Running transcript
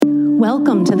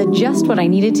Welcome to the Just What I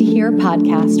Needed to Hear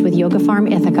podcast with Yoga Farm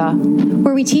Ithaca,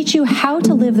 where we teach you how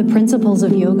to live the principles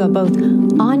of yoga both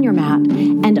on your mat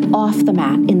and off the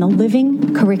mat in the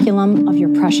living curriculum of your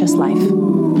precious life.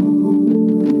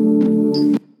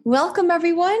 Welcome,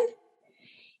 everyone.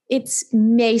 It's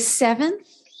May 7th.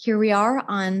 Here we are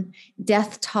on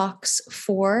Death Talks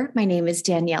 4. My name is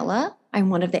Daniela. I'm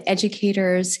one of the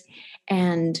educators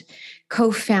and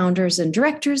co-founders and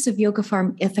directors of Yoga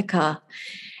Farm Ithaca.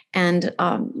 And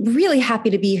really happy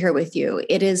to be here with you.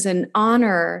 It is an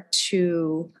honor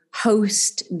to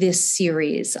host this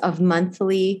series of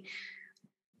monthly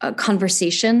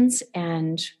conversations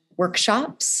and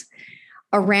workshops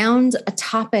around a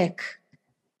topic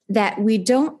that we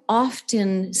don't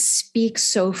often speak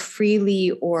so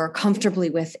freely or comfortably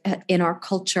with in our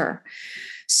culture.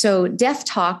 So Death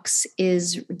Talks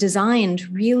is designed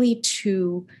really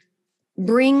to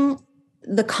bring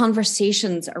the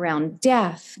conversations around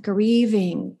death,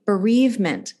 grieving,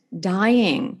 bereavement,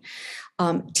 dying,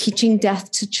 teaching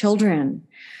death to children.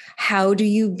 How do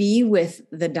you be with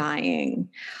the dying?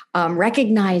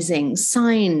 Recognizing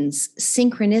signs,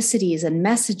 synchronicities, and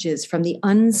messages from the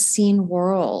unseen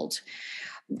world.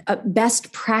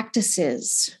 Best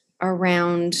practices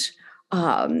around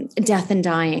death and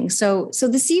dying. So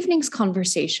this evening's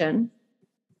conversation.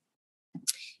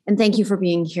 And thank you for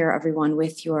being here, everyone,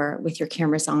 with your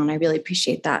cameras on. I really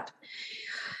appreciate that.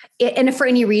 And if for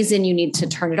any reason you need to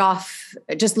turn it off,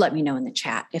 just let me know in the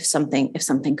chat if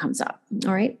something comes up.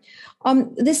 All right.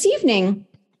 This evening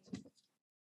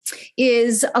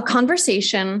is a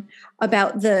conversation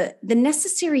about the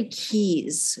necessary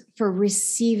keys for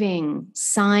receiving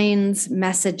signs,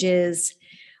 messages,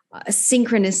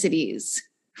 synchronicities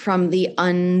from the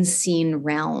unseen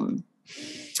realm.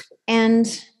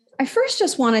 And I first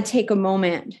just want to take a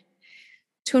moment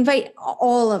to invite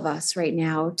all of us right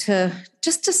now to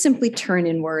simply turn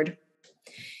inward.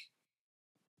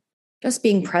 Just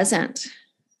being present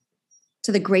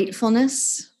to the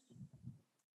gratefulness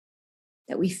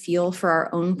that we feel for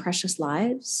our own precious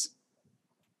lives.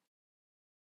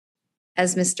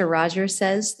 As Mr. Rogers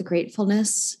says, the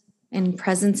gratefulness and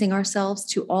presencing ourselves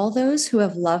to all those who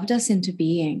have loved us into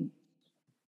being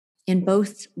in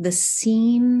both the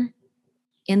seen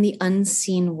in the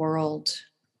unseen world.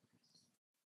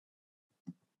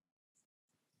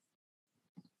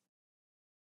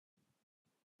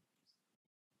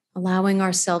 Allowing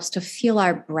ourselves to feel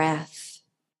our breath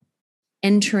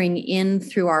entering in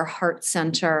through our heart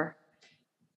center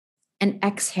and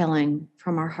exhaling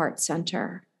from our heart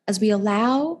center as we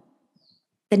allow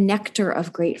the nectar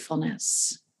of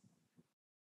gratefulness,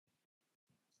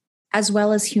 as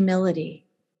well as humility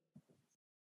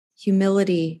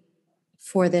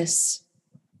for this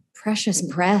precious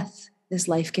breath, this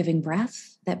life-giving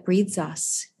breath that breathes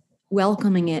us,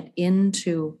 welcoming it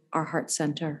into our heart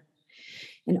center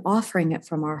and offering it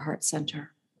from our heart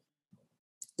center.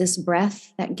 This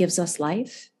breath that gives us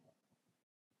life,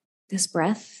 this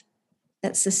breath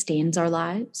that sustains our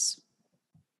lives,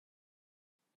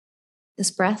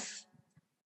 this breath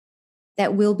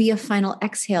that will be a final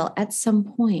exhale at some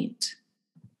point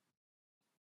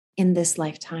in this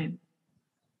lifetime.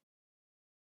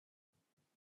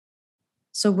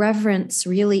 So reverence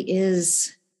really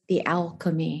is the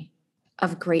alchemy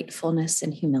of gratefulness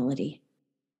and humility.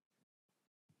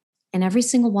 And every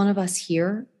single one of us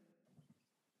here,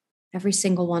 every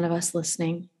single one of us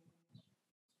listening,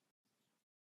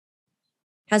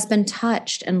 has been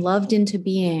touched and loved into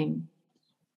being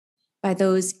by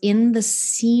those in the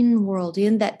seen world,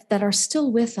 in that are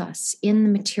still with us in the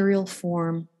material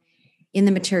form, in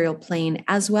the material plane,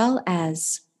 as well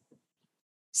as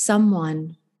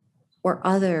someone or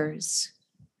others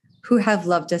who have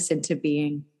loved us into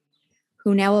being,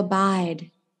 who now abide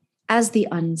as the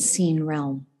unseen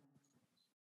realm,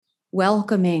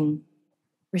 welcoming,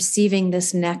 receiving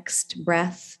this next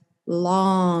breath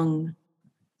long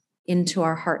into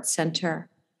our heart center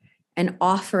and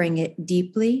offering it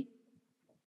deeply.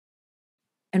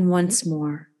 And once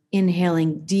more,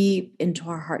 inhaling deep into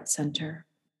our heart center,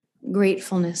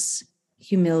 gratefulness,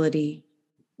 humility,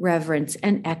 reverence,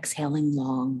 and exhaling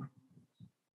long.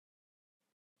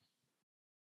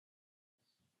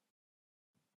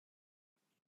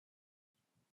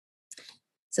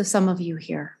 So some of you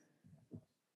here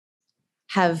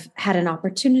have had an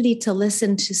opportunity to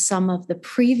listen to some of the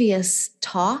previous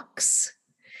talks.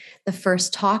 The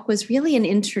first talk was really an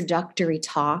introductory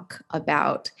talk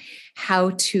about how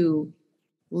to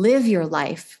live your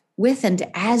life with and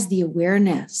as the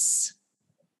awareness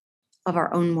of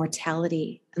our own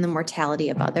mortality and the mortality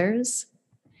of others.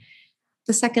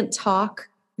 The second talk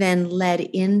then led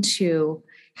into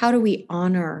how do we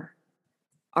honor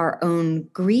our own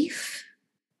grief,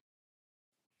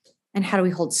 and how do we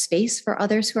hold space for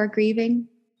others who are grieving.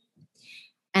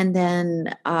 And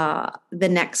then the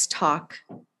next talk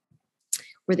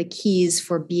were the keys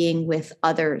for being with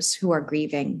others who are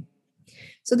grieving.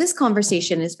 So this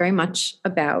conversation is very much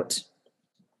about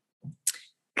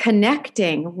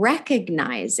connecting,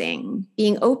 recognizing,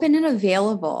 being open and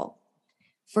available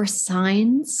for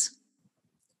signs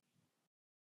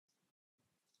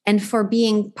and for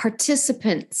being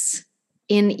participants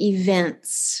in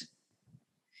events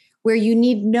where you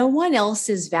need no one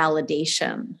else's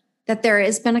validation, that there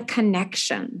has been a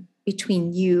connection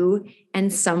between you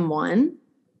and someone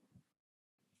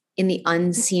in the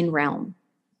unseen realm.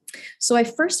 So I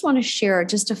first want to share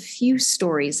just a few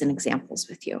stories and examples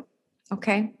with you.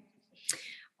 Okay.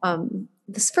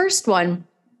 This first one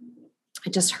I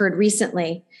just heard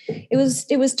recently. It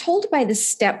was told by the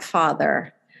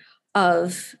stepfather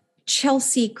of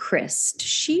Chelsea Christ.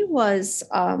 She was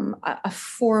a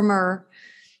former,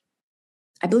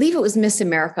 I believe it was Miss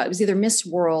America. It was either Miss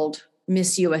World,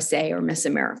 Miss USA, or Miss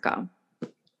America.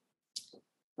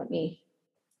 Let me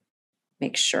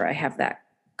make sure I have that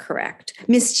correct.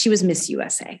 She was Miss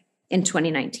USA in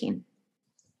 2019.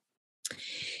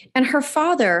 And her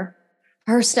father,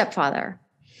 her stepfather,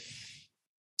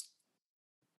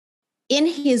 in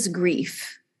his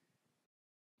grief,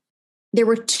 there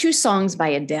were two songs by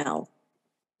Adele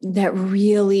that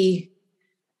really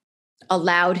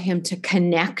allowed him to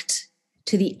connect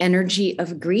to the energy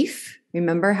of grief.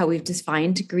 Remember how we've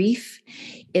defined grief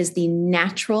is the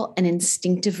natural and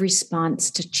instinctive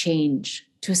response to change,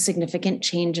 to a significant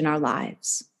change in our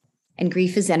lives. And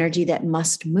grief is energy that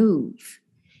must move.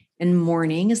 And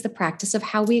mourning is the practice of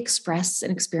how we express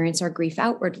and experience our grief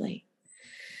outwardly.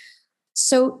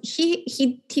 So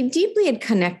he deeply had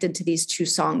connected to these two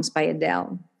songs by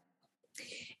Adele.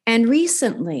 And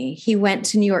recently he went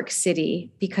to New York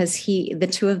City because the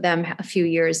two of them a few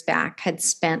years back had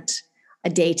spent a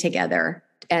day together,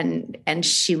 and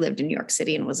she lived in New York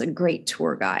City and was a great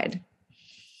tour guide.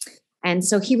 And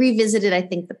so he revisited, I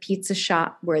think, the pizza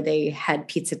shop where they had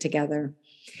pizza together.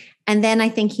 And then I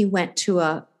think he went to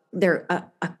a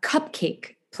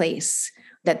cupcake place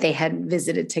that they had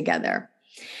visited together.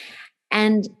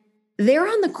 And there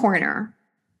on the corner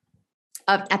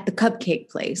at the cupcake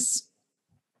place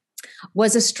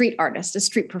was a street artist, a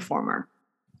street performer.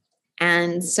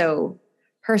 And so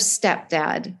her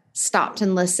stepdad stopped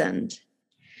and listened.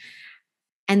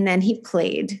 And then he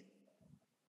played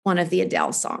one of the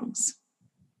Adele songs.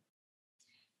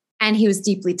 And he was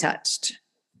deeply touched.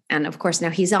 And of course,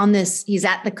 now he's at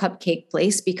the cupcake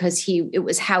place because it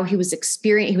was how he was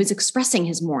experiencing, he was expressing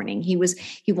his mourning. He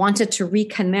wanted to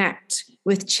reconnect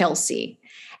with Chelsea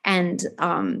and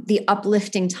the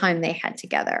uplifting time they had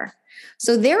together.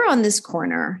 So there on this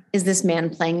corner is this man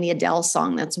playing the Adele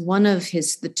song. That's one of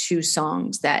the two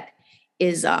songs that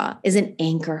is an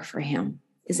anchor for him,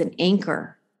 is an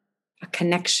anchor, a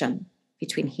connection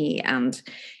between he and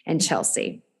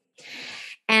Chelsea.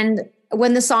 And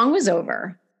when the song was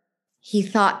over, he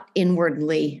thought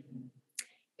inwardly,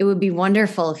 it would be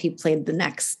wonderful if he played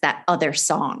that other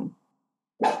song.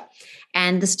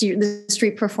 And the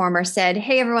street performer said,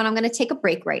 "Hey, everyone, I'm going to take a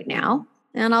break right now,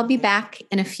 and I'll be back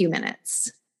in a few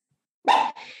minutes."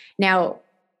 Now,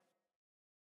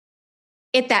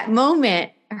 at that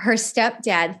moment, her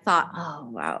stepdad thought, "Oh,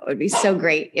 wow, it would be so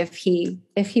great if he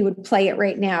would play it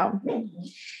right now."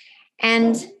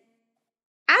 And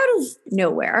out of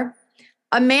nowhere,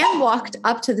 a man walked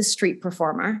up to the street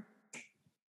performer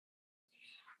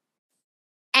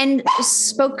and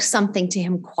spoke something to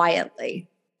him quietly.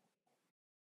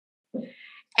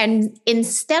 And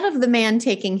instead of the man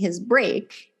taking his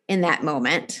break in that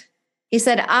moment, he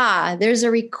said, "There's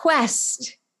a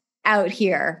request out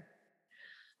here.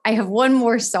 I have one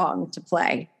more song to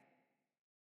play."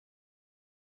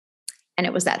 And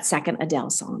it was that second Adele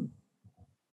song.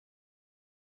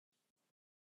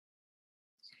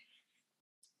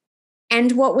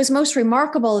 And what was most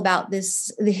remarkable about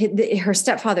this, her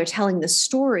stepfather telling this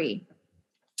story,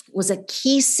 was a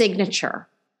key signature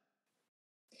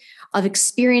of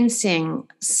experiencing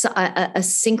a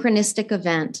synchronistic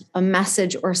event, a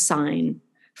message or sign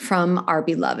from our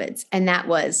beloveds. And that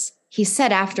was, he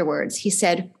said afterwards, he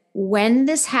said, "When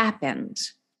this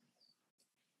happened,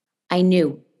 I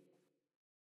knew."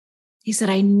 He said,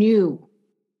 "I knew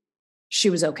she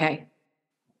was okay.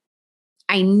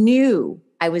 I knew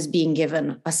I was being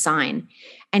given a sign."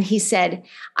 And he said,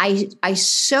 I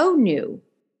so knew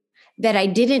that I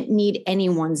didn't need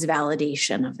anyone's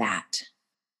validation of that.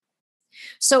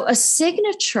 So a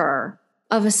signature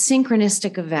of a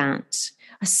synchronistic event,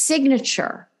 a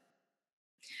signature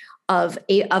of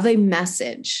a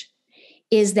message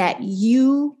is that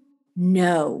you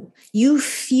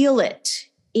feel it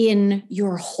in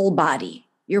your whole body.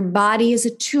 Your body is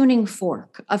a tuning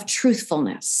fork of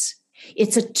truthfulness.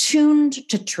 It's attuned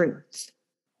to truth.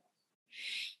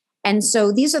 And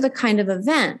so these are the kind of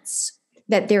events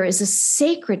that there is a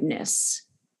sacredness.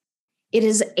 It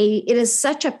is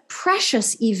such a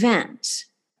precious event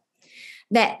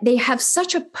that they have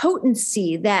such a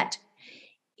potency that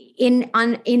in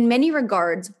many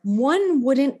regards, one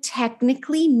wouldn't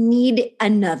technically need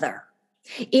another.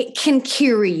 It can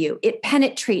carry you. It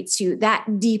penetrates you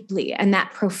that deeply and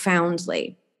that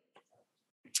profoundly.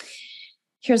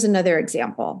 Here's another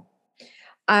example.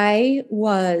 I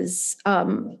was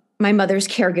my mother's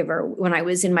caregiver when I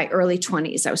was in my early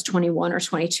 20s. I was 21 or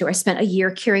 22. I spent a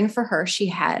year caring for her. She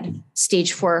had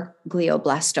stage 4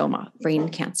 glioblastoma, brain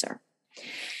cancer.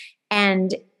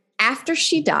 And after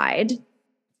she died,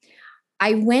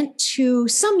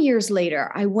 some years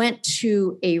later, I went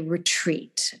to a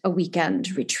retreat, a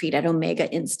weekend retreat at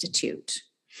Omega Institute.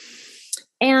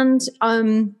 And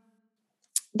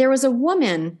there was a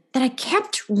woman that I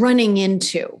kept running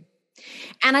into,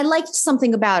 and I liked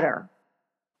something about her.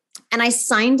 And I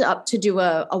signed up to do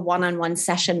a one-on-one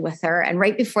session with her. And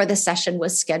right before the session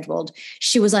was scheduled,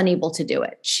 she was unable to do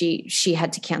it. She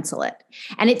had to cancel it.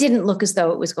 And it didn't look as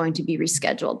though it was going to be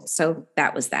rescheduled. So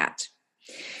that was that.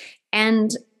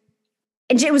 And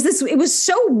it was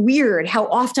so weird how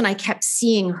often I kept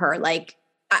seeing her. Like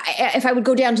if I would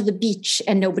go down to the beach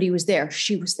and nobody was there,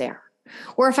 she was there.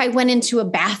 Or if I went into a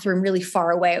bathroom really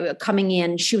far away, coming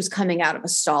in, she was coming out of a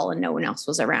stall and no one else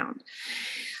was around.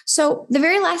 So the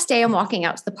very last day, I'm walking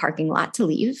out to the parking lot to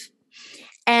leave,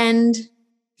 and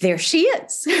there she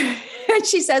is. And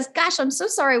she says, "Gosh, I'm so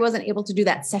sorry I wasn't able to do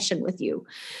that session with you."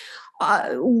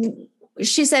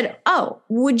 She said, "Oh,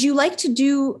 would you like to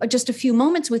do just a few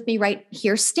moments with me right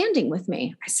here standing with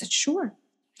me?" I said, "Sure."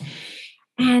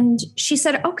 And she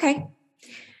said, "Okay."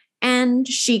 And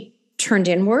she turned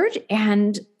inward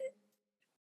and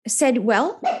said,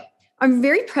 "Well, I'm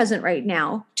very present right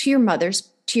now to your mother's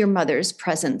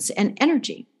presence and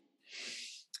energy."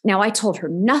 Now, I told her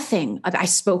nothing. I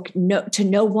spoke to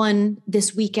no one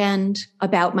this weekend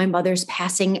about my mother's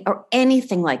passing or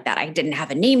anything like that. I didn't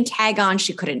have a name tag on.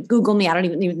 She couldn't Google me. I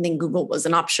don't even think Google was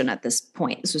an option at this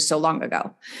point. This was so long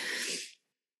ago.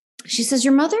 She says,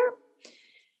 "Your mother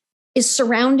is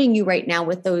surrounding you right now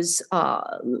with those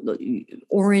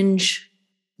orange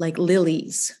like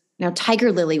lilies." Now,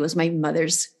 tiger lily was my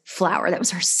mother's flower. That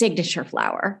was her signature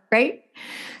flower, right?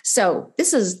 So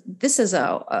this is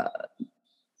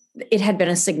it had been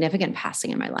a significant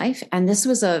passing in my life. And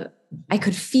I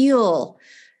could feel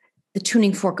the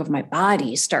tuning fork of my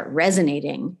body start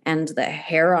resonating, and the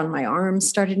hair on my arms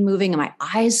started moving and my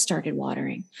eyes started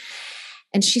watering.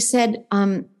 And she said,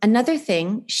 another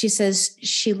thing, she says,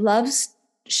 she loves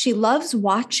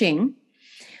watching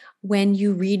when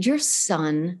you read your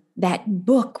son that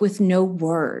book with no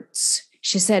words.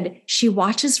 She said she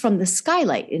watches from the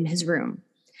skylight in his room.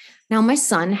 Now, my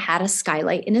son had a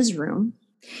skylight in his room,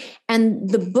 and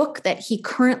the book that he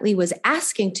currently was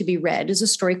asking to be read is a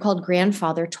story called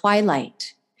Grandfather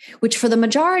Twilight, which for the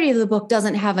majority of the book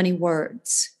doesn't have any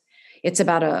words. It's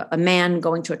about a man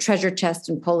going to a treasure chest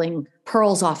and pulling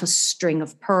pearls off a string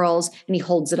of pearls, and he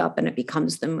holds it up and it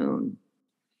becomes the moon.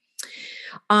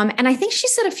 And I think she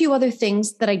said a few other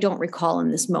things that I don't recall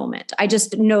in this moment. I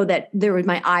just know that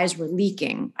my eyes were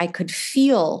leaking. I could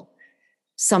feel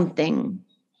something,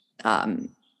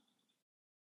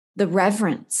 the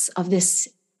reverence of this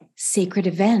sacred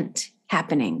event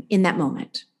happening in that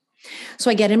moment.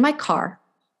 So I get in my car,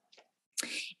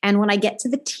 and when I get to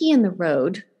the T in the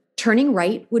road, turning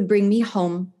right would bring me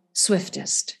home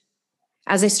swiftest.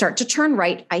 As I start to turn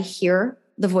right, I hear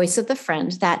the voice of the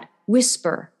friend, that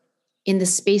whisper in the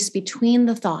space between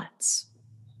the thoughts,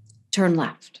 turn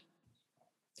left.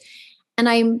 And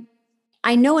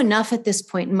I know enough at this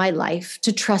point in my life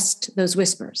to trust those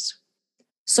whispers.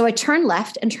 So I turn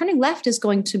left, and turning left is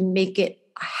going to make it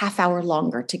a half hour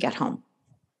longer to get home.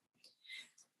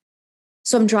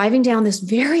 So I'm driving down this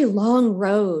very long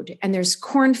road, and there's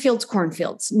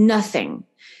cornfields, nothing.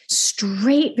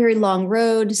 Straight, very long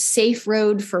road, safe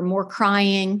road for more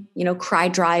crying, cry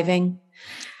driving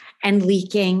and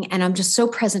leaking. And I'm just so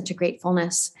present to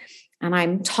gratefulness. And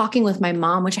I'm talking with my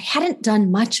mom, which I hadn't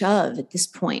done much of at this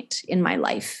point in my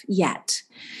life yet.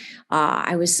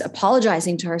 I was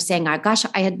apologizing to her, saying, "Gosh,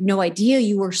 I had no idea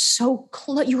you were so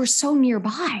close. You were so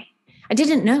nearby. I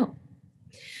didn't know."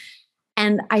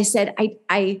 And I said,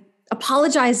 I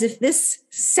apologize if this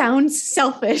sounds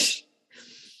selfish.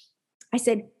 I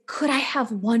said, "Could I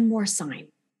have one more sign?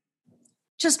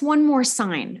 just one more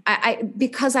sign.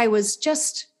 Because I was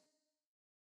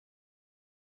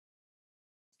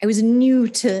new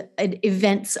to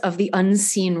events of the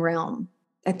unseen realm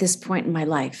at this point in my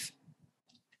life.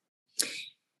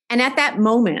 And at that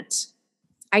moment,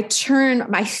 I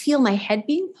feel my head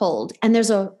being pulled, and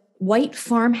there's a white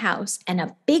farmhouse and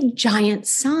a big giant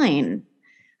sign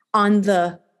on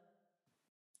the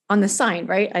sign,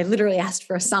 right? I literally asked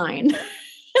for a sign.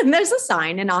 And there's a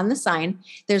sign, and on the sign,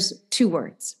 there's 2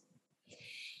 words.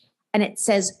 And it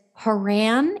says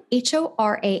Horan,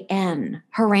 Horan,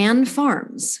 Horan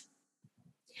Farms.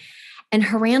 And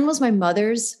Horan was my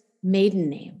mother's maiden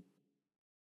name.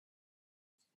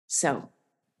 So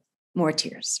more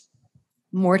tears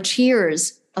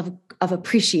of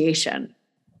appreciation,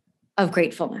 of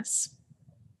gratefulness.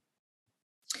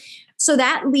 So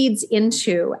that leads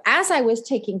into, as I was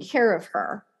taking care of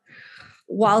her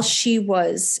while she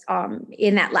was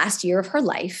in that last year of her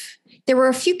life, there were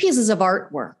a few pieces of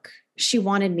artwork she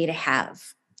wanted me to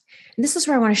have. And this is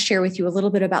where I want to share with you a little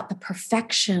bit about the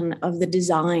perfection of the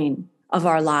design of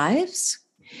our lives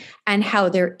and how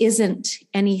there isn't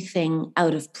anything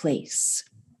out of place.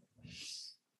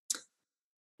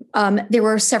 There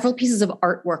were several pieces of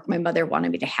artwork my mother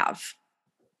wanted me to have.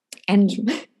 And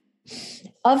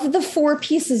of the 4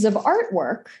 pieces of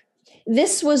artwork,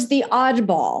 this was the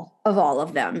oddball of all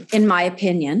of them, in my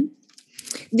opinion.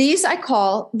 These I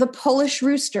call the Polish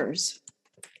roosters.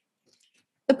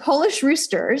 The Polish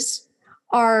roosters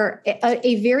are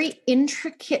a very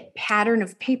intricate pattern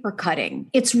of paper cutting.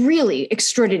 It's really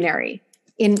extraordinary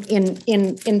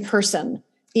in person,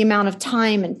 the amount of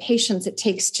time and patience it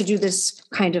takes to do this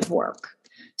kind of work.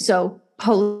 So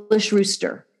Polish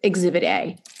rooster, Exhibit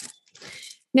A.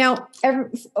 Now,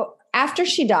 after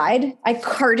she died, I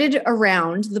carted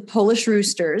around the Polish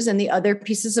roosters and the other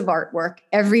pieces of artwork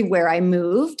everywhere I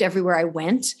moved, everywhere I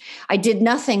went. I did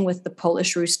nothing with the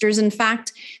Polish roosters. In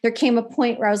fact, there came a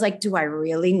point where I was like, do I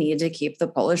really need to keep the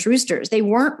Polish roosters? They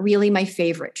weren't really my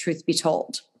favorite, truth be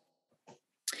told.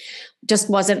 Just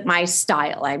wasn't my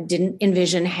style. I didn't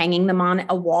envision hanging them on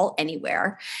a wall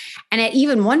anywhere. And at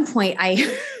even one point,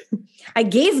 I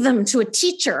gave them to a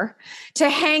teacher to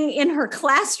hang in her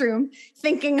classroom,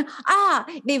 thinking,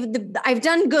 I've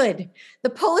done good.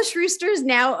 The Polish roosters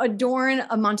now adorn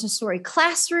a Montessori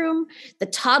classroom. The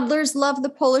toddlers love the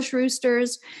Polish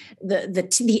roosters.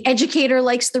 The educator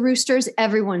likes the roosters.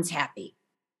 Everyone's happy.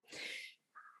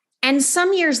 And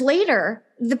some years later,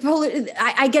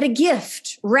 I get a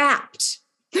gift wrapped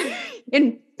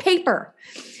in paper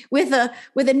with a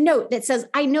note that says,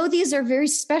 I know these are very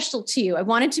special to you. I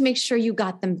wanted to make sure you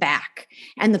got them back.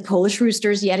 And the Polish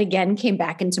roosters yet again came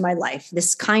back into my life.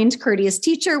 This kind, courteous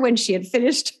teacher, when she had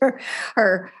finished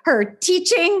her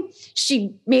teaching,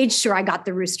 she made sure I got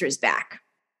the roosters back.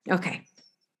 Okay.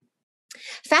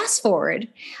 Fast forward,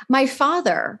 my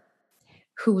father,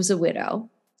 who was a widow,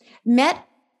 let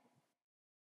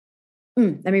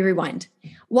me rewind.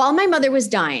 While my mother was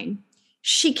dying,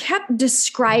 she kept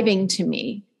describing to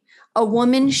me a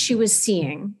woman she was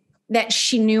seeing that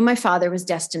she knew my father was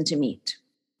destined to meet.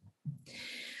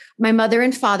 My mother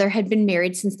and father had been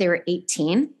married since they were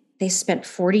 18. They spent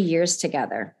 40 years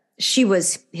together. She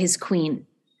was his queen.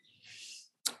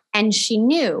 And she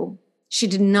knew she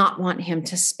did not want him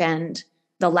to spend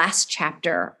the last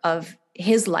chapter of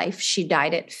his life. She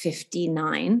died at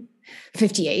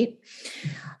 58.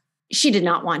 She did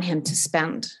not want him to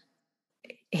spend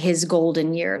his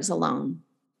golden years alone.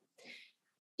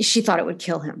 She thought it would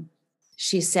kill him.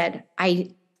 She said,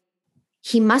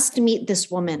 he must meet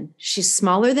this woman. She's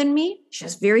smaller than me. She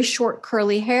has very short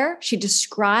curly hair. She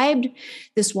described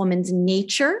this woman's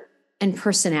nature and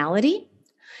personality.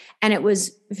 And it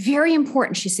was very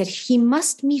important. She said, he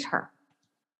must meet her.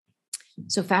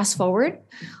 So fast forward,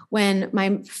 when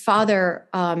my father,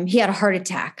 he had a heart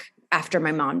attack after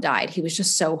my mom died. He was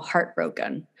just so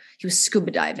heartbroken. He was scuba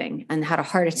diving and had a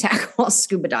heart attack while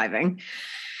scuba diving.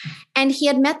 And he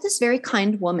had met this very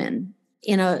kind woman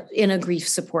in a grief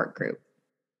support group.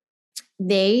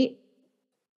 They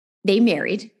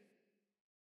married.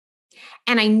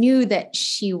 And I knew that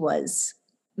she was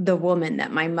the woman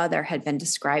that my mother had been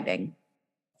describing.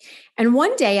 And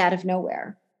one day out of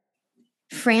nowhere,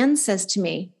 Fran says to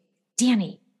me,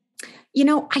 Danny,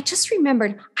 I just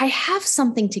remembered I have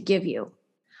something to give you.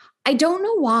 I don't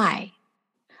know why.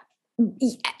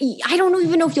 I don't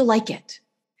even know if you'll like it.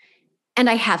 And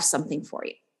I have something for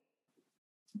you.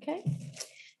 Okay.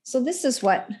 So this was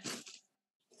what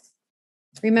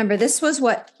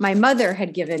my mother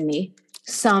had given me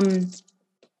some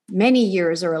many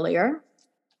years earlier.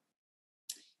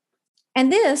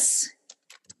 And this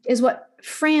is what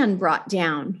Fran brought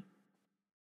down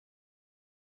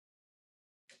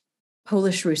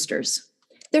Polish roosters.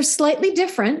 They're slightly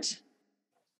different,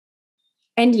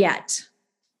 and yet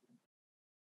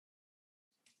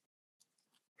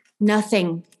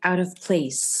nothing out of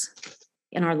place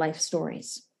in our life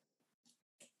stories.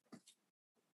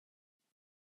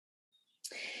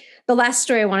 The last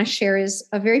story I want to share is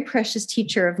a very precious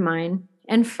teacher of mine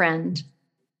and friend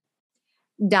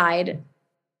died.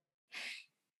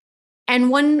 And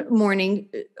one morning,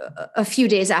 a few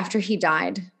days after he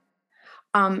died,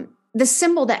 the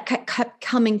symbol that kept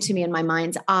coming to me in my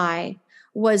mind's eye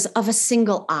was of a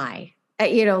single eye,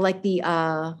 like the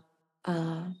eye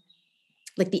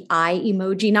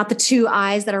emoji, not the two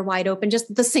eyes that are wide open,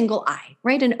 just the single eye,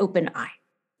 right? An open eye.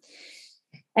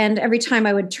 And every time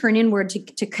I would turn inward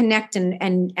to connect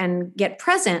and get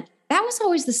present, that was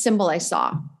always the symbol I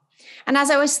saw. And as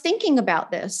I was thinking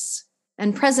about this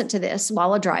and present to this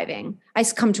while driving, I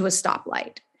come to a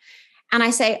stoplight. And I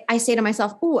say to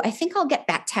myself, "Ooh, I think I'll get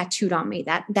that tattooed on me,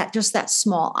 that just that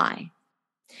small eye."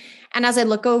 And as I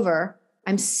look over,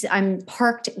 I'm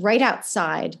parked right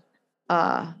outside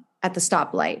at the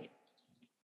stoplight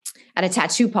at a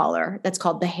tattoo parlor that's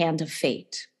called the Hand of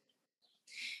Fate.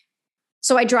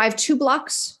 So I drive 2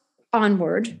 blocks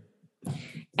onward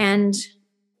and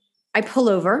I pull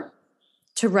over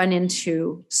to run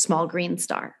into Small Green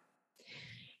Star.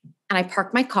 And I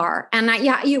park my car. And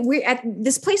we're at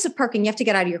this place of parking, you have to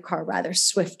get out of your car rather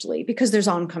swiftly because there's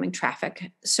oncoming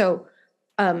traffic. So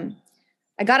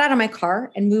I got out of my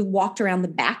car and walked around the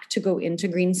back to go into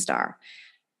Green Star.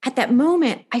 At that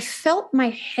moment, I felt my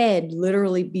head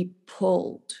literally be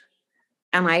pulled.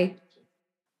 And I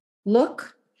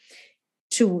look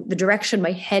to the direction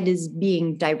my head is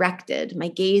being directed. My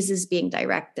gaze is being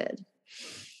directed.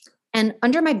 And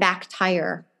under my back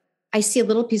tire, I see a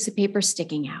little piece of paper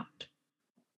sticking out.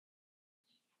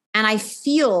 And I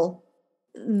feel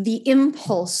the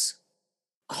impulse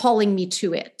calling me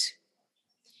to it.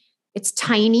 It's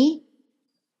tiny.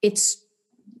 It's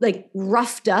like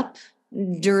roughed up,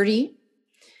 dirty.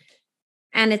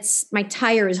 And my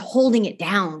tire is holding it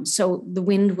down so the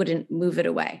wind wouldn't move it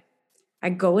away. I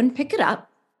go and pick it up.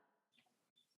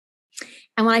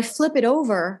 And when I flip it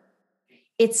over,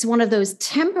 it's one of those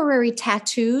temporary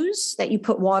tattoos that you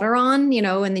put water on,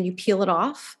 and then you peel it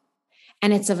off.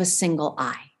 And it's of a single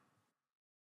eye.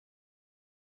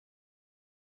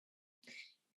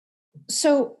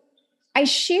 So I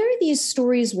share these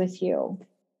stories with you,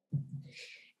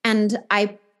 and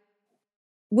I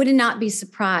would not be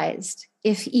surprised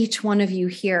if each one of you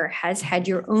here has had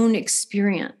your own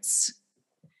experience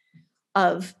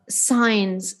of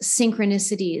signs,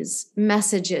 synchronicities,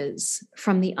 messages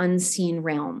from the unseen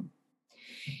realm.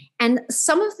 And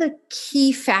some of the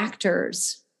key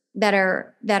factors that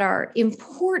are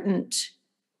important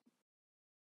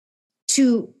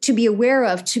to be aware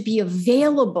of, to be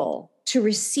available to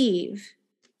receive.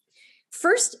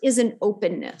 First is an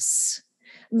openness.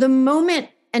 The moment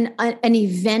an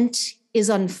event is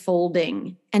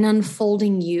unfolding and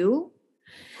unfolding you,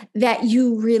 that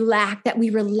we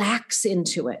relax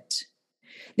into it.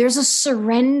 There's a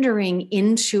surrendering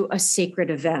into a sacred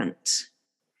event.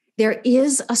 There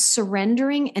is a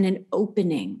surrendering and an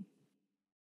opening.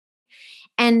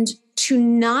 And to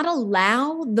not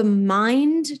allow the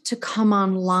mind to come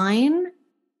online,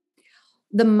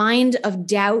 the mind of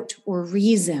doubt or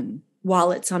reason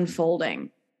while it's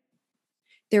unfolding.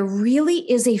 There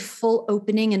really is a full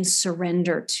opening and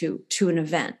surrender to an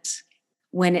event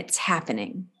when it's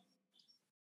happening.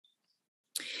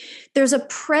 There's a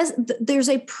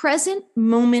present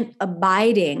moment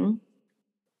abiding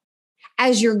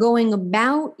as you're going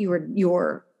about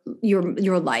your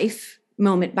life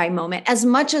moment by moment as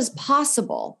much as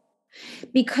possible,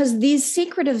 because these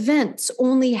sacred events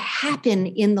only happen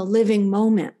in the living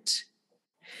moment.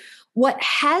 What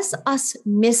has us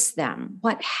miss them,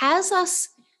 what has us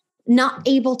not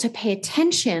able to pay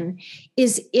attention,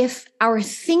 is if our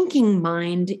thinking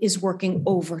mind is working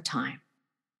overtime.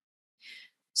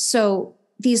 So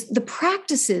the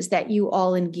practices that you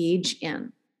all engage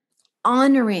in,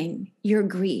 honoring your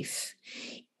grief,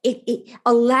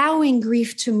 allowing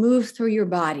grief to move through your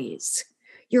bodies,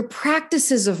 your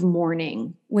practices of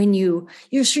mourning,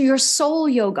 your soul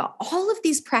yoga, all of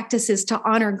these practices to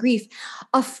honor grief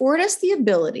afford us the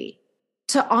ability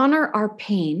to honor our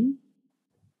pain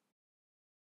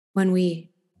when we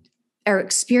are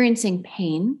experiencing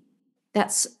pain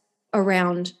that's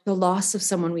around the loss of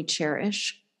someone we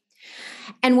cherish.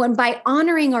 And by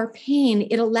honoring our pain,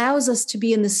 it allows us to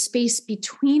be in the space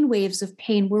between waves of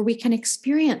pain where we can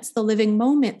experience the living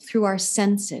moment through our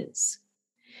senses.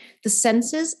 The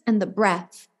senses and the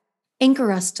breath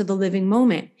anchor us to the living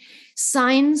moment.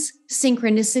 Signs,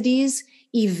 synchronicities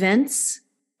events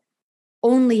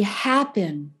only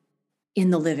happen in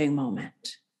the living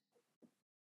moment.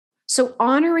 So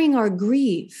honoring our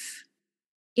grief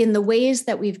in the ways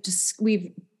that we've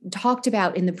talked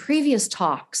about in the previous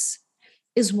talks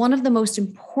is one of the most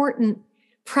important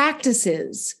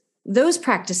practices. Those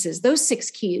practices, those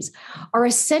 6 keys, are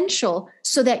essential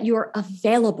so that you're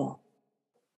available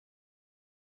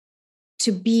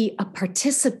to be a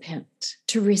participant,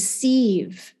 to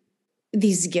receive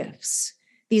these gifts,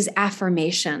 these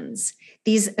affirmations,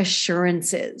 these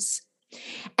assurances.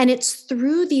 And it's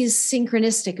through these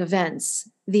synchronistic events,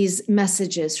 these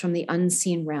messages from the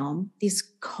unseen realm, these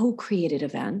co-created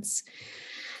events,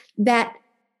 that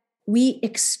we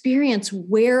experience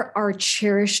where our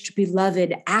cherished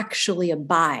beloved actually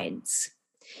abides.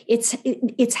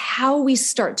 It's how we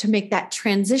start to make that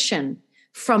transition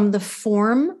from the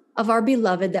form of our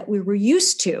beloved that we were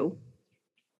used to,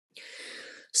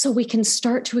 so we can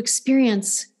start to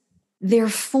experience their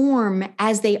form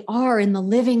as they are in the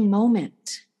living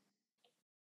moment.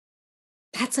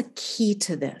 That's a key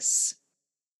to this.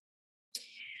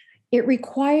 It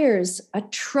requires a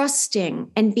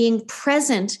trusting and being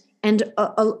present and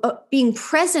being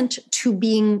present to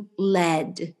being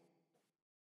led.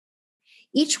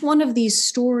 Each one of these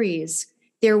stories,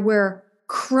 there were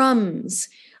crumbs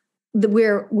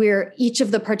where each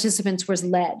of the participants was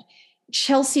led.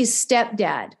 Chelsea's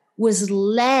stepdad was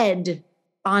led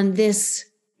on this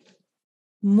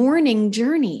mourning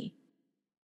journey.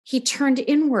 He turned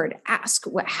inward, asked,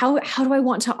 how do I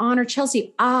want to honor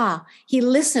Chelsea? He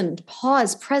listened,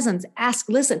 pause, presence, ask,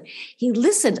 listen. He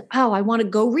listened, I want to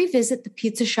go revisit the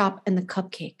pizza shop and the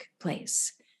cupcake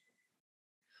place.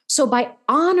 So by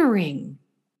honoring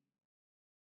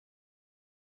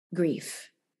grief,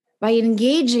 by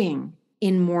engaging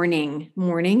in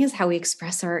mourning is how we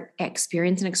express our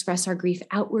experience and express our grief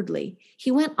outwardly.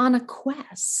 He went on a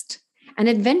quest, an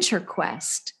adventure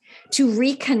quest, to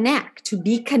reconnect, to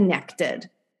be connected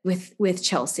with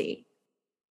Chelsea.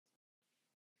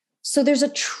 So there's a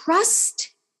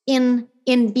trust in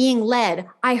being led.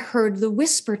 I heard the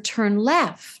whisper, turn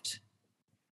left.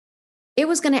 It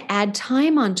was going to add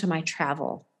time onto my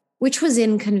travel, which was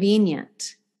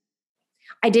inconvenient.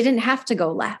 I didn't have to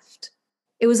go left.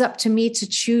 It was up to me to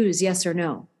choose yes or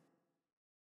no.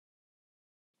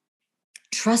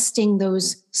 Trusting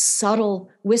those subtle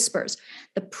whispers,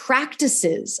 the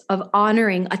practices of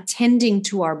honoring, attending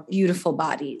to our beautiful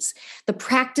bodies, the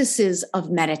practices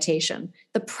of meditation,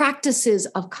 the practices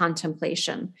of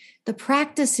contemplation, the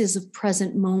practices of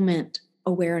present moment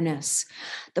awareness,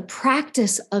 the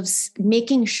practice of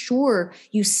making sure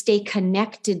you stay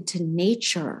connected to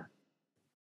nature,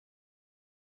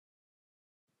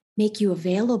 make you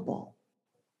available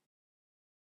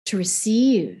to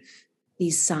receive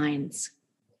these signs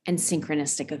and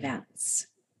synchronistic events.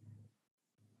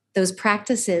 Those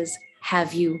practices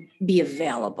have you be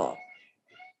available.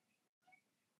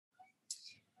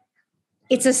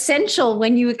 It's essential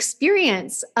when you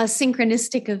experience a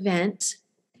synchronistic event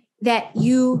that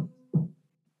you,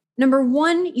 number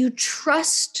one, you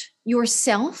trust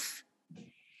yourself.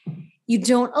 You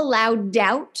don't allow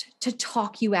doubt to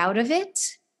talk you out of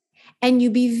it. And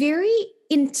you be very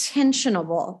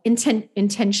intentional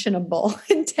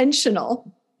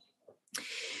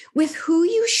with who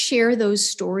you share those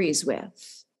stories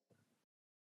with.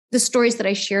 The stories that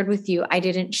I shared with you, I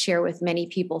didn't share with many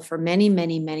people for many,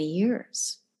 many, many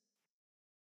years.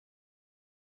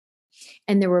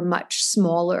 And there were much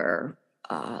smaller,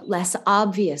 less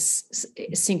obvious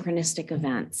synchronistic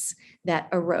events that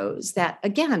arose that,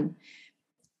 again,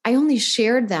 I only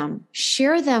share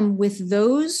them with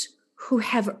those who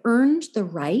have earned the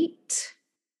right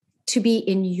to be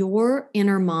in your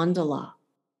inner mandala.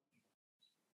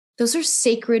 Those are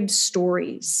sacred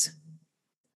stories.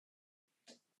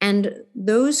 And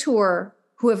those who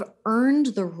have earned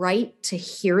the right to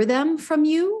hear them from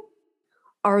you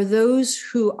are those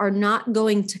who are not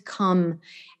going to come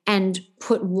and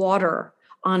put water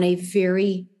on a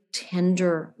very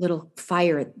tender little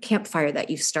campfire that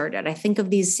you've started. I think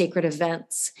of these sacred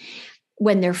events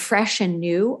when they're fresh and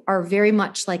new are very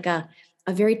much like a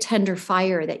very tender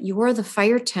fire that you are the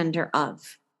fire tender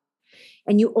of.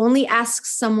 And you only ask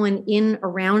someone in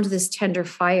around this tender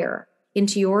fire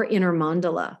into your inner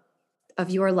mandala of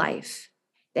your life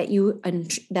that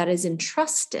is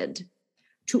entrusted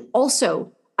to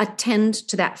also attend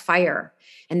to that fire.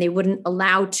 And they wouldn't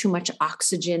allow too much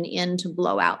oxygen in to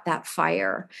blow out that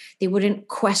fire. They wouldn't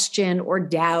question or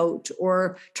doubt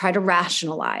or try to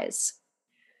rationalize.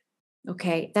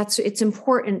 Okay, it's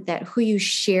important that who you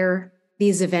share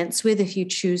these events with, if you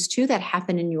choose to, that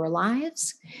happen in your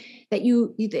lives, that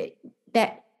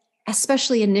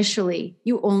especially initially,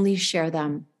 you only share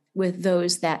them with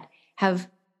those that have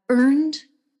earned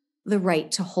the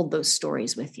right to hold those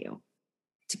stories with you,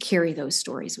 to carry those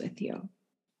stories with you.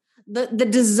 The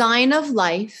design of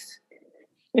life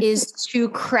is to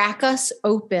crack us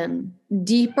open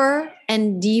deeper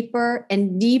and deeper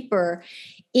and deeper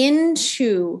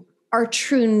into our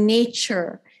true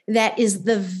nature, that is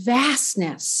the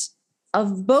vastness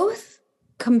of both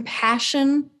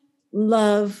compassion,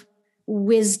 love,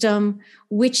 wisdom,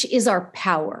 which is our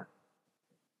power.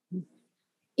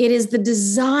 It is the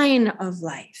design of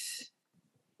life.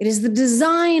 It is the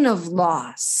design of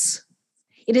loss.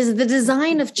 It is the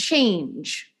design of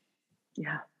change.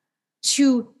 Yeah.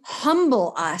 To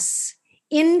humble us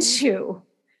into,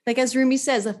 like as Rumi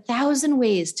says, 1,000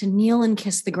 ways to kneel and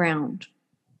kiss the ground.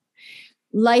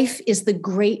 Life is the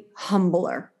great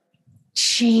humbler.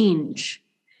 Change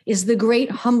is the great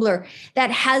humbler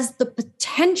that has the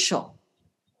potential,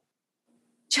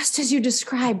 just as you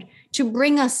described, to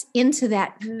bring us into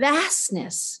that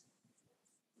vastness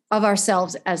of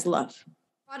ourselves as love.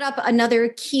 Brought up another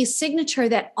key signature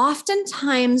that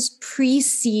oftentimes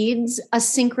precedes a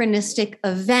synchronistic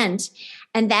event,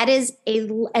 and that is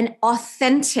an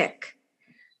authentic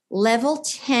level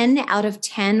 10 out of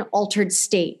 10 altered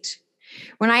state.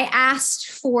 When I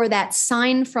asked for that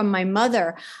sign from my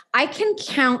mother, I can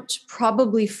count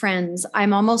probably, friends,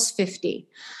 I'm almost 50.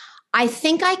 I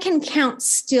think I can count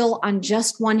still on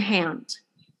just one hand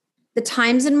the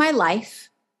times in my life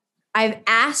I've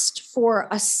asked for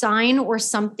a sign or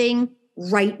something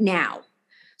right now.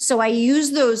 So I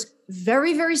use those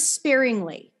very, very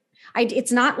sparingly.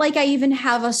 It's not like I even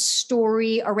have a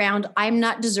story around I'm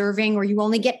not deserving or you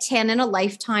only get 10 in a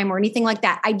lifetime or anything like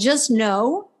that. I just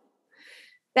know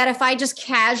that if I just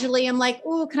casually am like,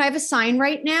 oh, can I have a sign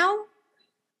right now?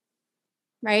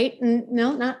 Right?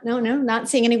 No, not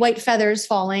seeing any white feathers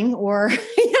falling or,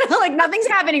 like nothing's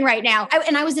happening right now.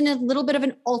 I was in a little bit of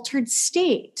an altered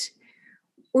state.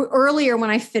 Earlier, when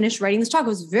I finished writing this talk, I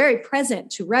was very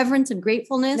present to reverence and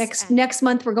gratefulness. Next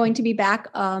month, we're going to be back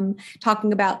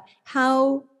talking about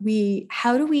how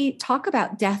do we talk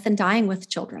about death and dying with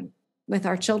children, with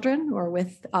our children or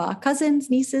with cousins,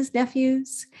 nieces,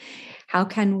 nephews. How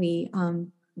can we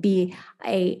be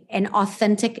an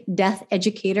authentic death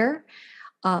educator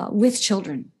with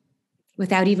children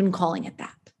without even calling it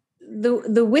that?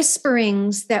 The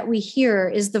whisperings that we hear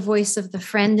is the voice of the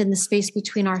friend in the space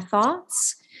between our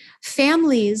thoughts.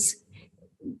 Families,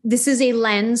 this is a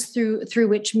lens through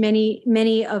which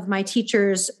many of my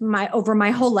teachers, over my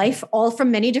whole life, all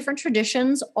from many different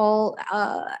traditions, all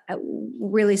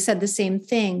really said the same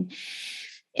thing,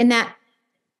 in that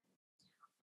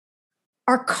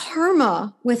our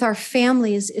karma with our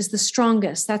families is the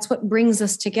strongest. That's what brings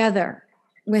us together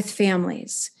with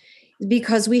families,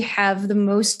 because we have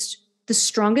the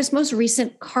strongest, most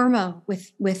recent karma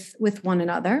with one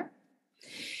another.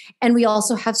 And we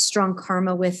also have strong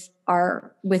karma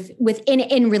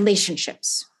in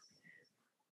relationships.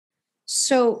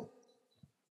 So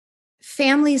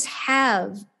families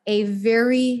have a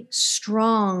very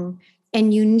strong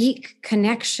and unique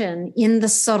connection in the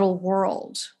subtle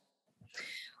world.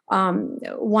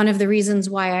 One of the reasons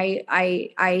why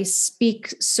I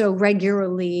speak so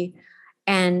regularly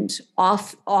and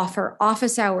offer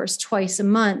office hours twice a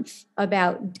month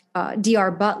about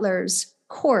D.R. Butler's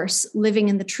course, Living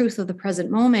in the Truth of the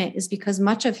Present Moment, is because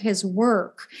much of his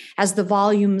work, as the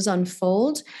volumes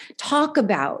unfold, talk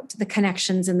about the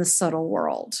connections in the subtle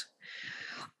world.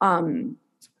 And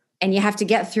you have to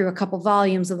get through a couple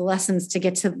volumes of the lessons to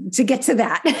get to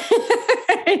that.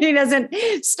 He doesn't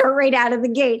start right out of the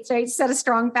gates, right? Set a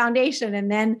strong foundation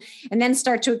and then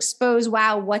start to expose,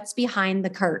 wow, what's behind the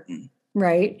curtain,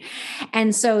 right?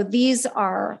 And so these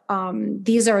are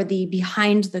the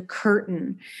behind the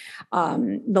curtain,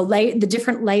 the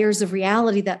different layers of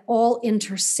reality that all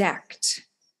intersect.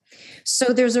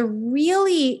 So there's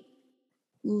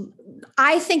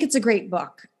I think it's a great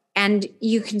book, and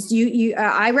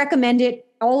I recommend it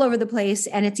all over the place,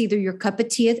 and it's either your cup of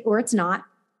tea or it's not.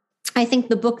 I think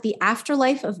the book, The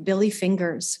Afterlife of Billy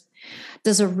Fingers,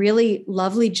 does a really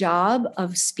lovely job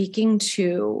of speaking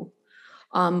to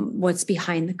what's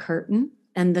behind the curtain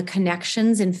and the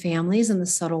connections in families in the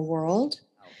subtle world.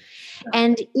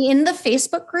 And in the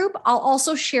Facebook group, I'll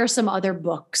also share some other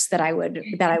books that I would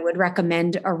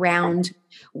recommend around,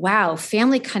 wow,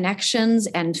 family connections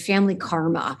and family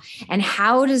karma. And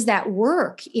how does that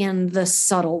work in the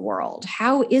subtle world?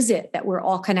 How is it that we're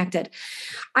all connected?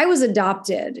 I was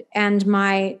adopted, and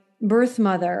my birth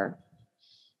mother,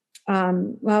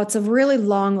 it's a really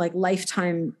long, like,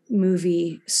 Lifetime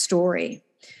movie story.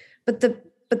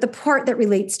 But But the part that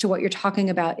relates to what you're talking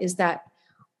about is that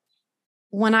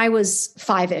when I was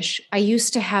 5-ish, I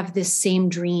used to have this same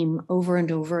dream over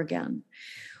and over again,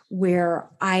 where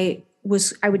I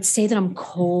would say that I'm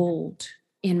cold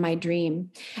in my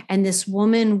dream. And this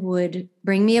woman would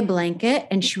bring me a blanket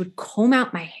and she would comb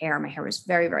out my hair. My hair was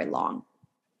very, very long.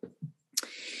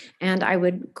 And I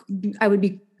would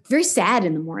be very sad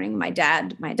in the morning. My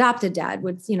adopted dad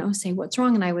would, say, "What's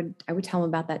wrong?" And I would tell him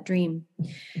about that dream.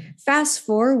 Fast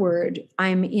forward,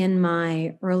 I'm in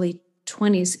my early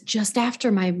 20s, just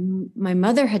after my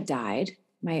mother had died.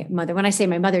 My mother, when I say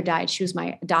my mother died, she was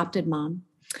my adopted mom.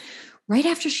 Right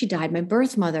after she died, my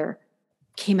birth mother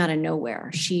came out of nowhere.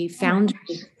 She found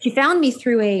me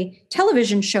through a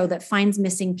television show that finds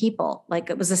missing people. Like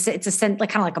it's kind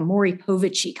of like a Maury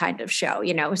Povich kind of show,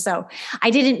 So I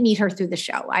didn't meet her through the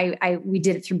show. We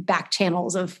did it through back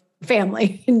channels of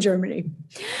family in Germany.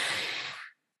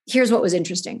 Here's what was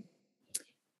interesting.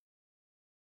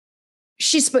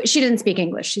 She didn't speak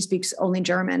English. She speaks only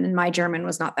German, and my German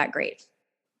was not that great.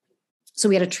 So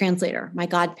we had a translator. My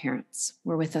godparents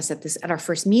were with us at our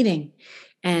first meeting,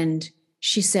 and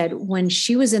she said when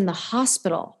she was in the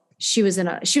hospital, she was in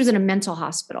a mental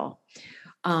hospital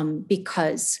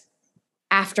because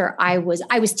after I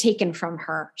was taken from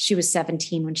her. She was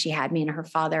 17 when she had me, and her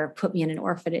father put me in an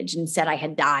orphanage and said I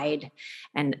had died,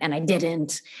 and I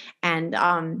didn't. And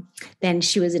then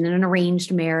she was in an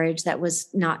arranged marriage that was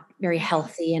not very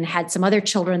healthy and had some other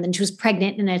children. Then she was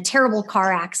pregnant in a terrible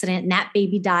car accident, and that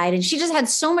baby died. And she just had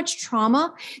so much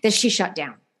trauma that she shut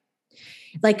down.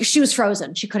 Like she was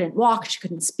frozen. She couldn't walk. She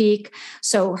couldn't speak.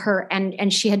 So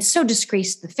and she had so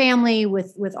disgraced the family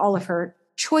with all of her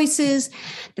choices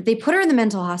that they put her in the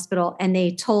mental hospital, and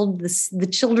they told the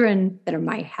children that are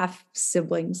my half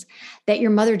siblings that your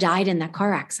mother died in that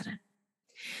car accident.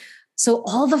 So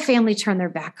all the family turned their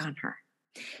back on her.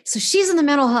 So she's in the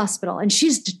mental hospital and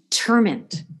she's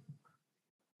determined.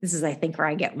 This is, I think, where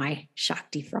I get my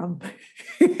Shakti from.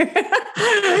 She's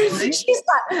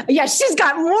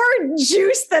got more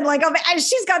juice than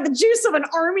she's got the juice of an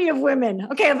army of women,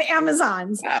 of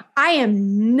Amazons. Yeah. I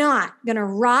am not going to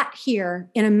rot here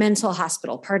in a mental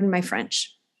hospital. Pardon my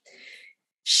French.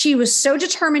 She was so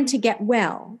determined to get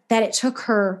well that it took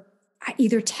her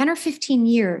either 10 or 15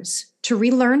 years to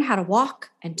relearn how to walk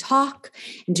and talk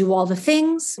and do all the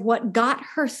things. What got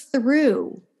her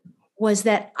through was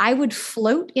that I would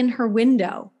float in her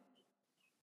window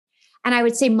and I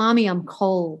would say, "Mommy, I'm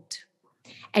cold."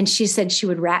 And she said she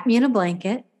would wrap me in a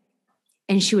blanket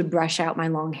and she would brush out my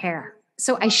long hair.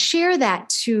 So I share that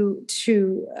to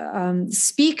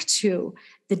speak to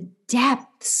the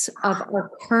depths of our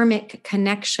karmic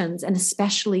connections, and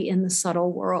especially in the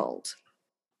subtle world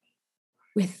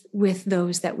with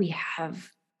those that we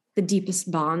have the deepest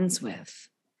bonds with.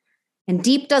 And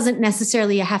deep doesn't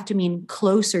necessarily have to mean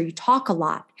close or you talk a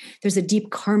lot. There's a deep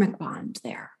karmic bond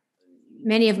there.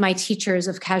 Many of my teachers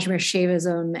of Kashmir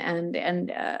Shaivism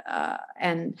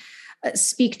and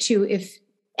speak to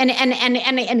and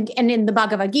in the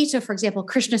Bhagavad Gita, for example,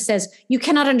 Krishna says you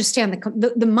cannot understand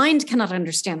the mind cannot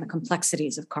understand the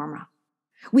complexities of karma.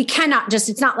 We cannot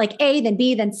it's not like A, then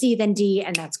B, then C, then D,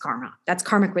 and that's karma. That's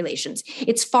karmic relations.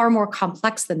 It's far more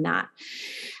complex than that.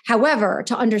 However,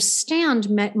 to understand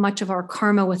much of our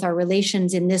karma with our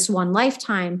relations in this one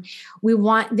lifetime,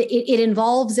 it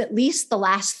involves at least the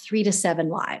last 3 to 7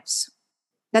 lives.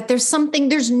 That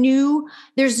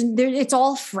it's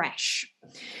all fresh.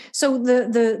 So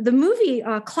the movie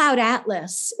Cloud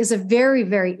Atlas is a very,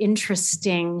 very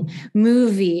interesting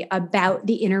movie about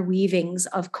the interweavings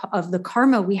of the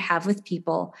karma we have with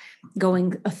people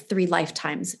going 3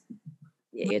 lifetimes.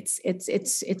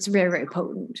 It's very, very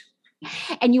potent.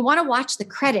 And you want to watch the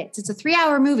credits. It's a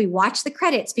 3-hour movie. Watch the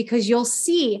credits because you'll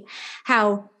see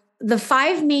how the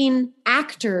 5 main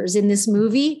actors in this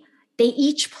movie, they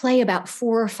each play about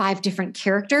 4 or 5 different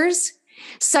characters,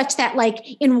 such that like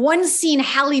in one scene,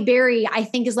 Halle Berry, I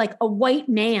think, is like a white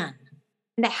man.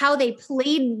 And how they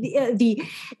played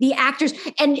the actors,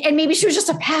 and maybe she was just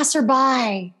a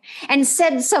passerby and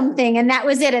said something, and that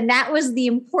was it. And that was the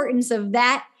importance of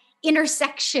that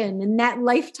intersection in that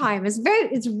lifetime.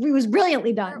 It was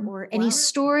brilliantly done. Or any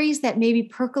stories that may be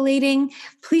percolating,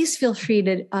 please feel free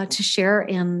to share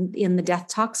in the Death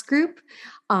Talks group,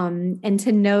 and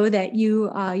to know that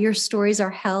your stories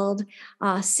are held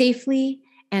safely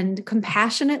and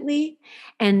compassionately,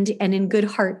 and in good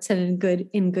hearts and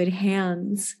in good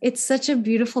hands. It's such a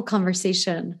beautiful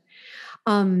conversation.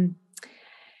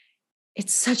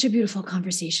 It's such a beautiful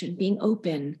conversation, being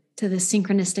open to the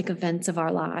synchronistic events of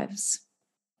our lives.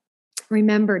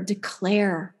 Remember,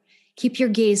 declare Keep your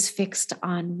gaze fixed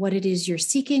on what it is you're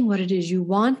seeking, what it is you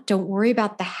want. Don't worry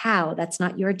about the how. That's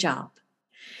not your job.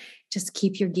 Just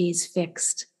keep your gaze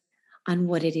fixed on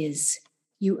what it is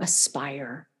you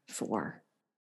aspire for.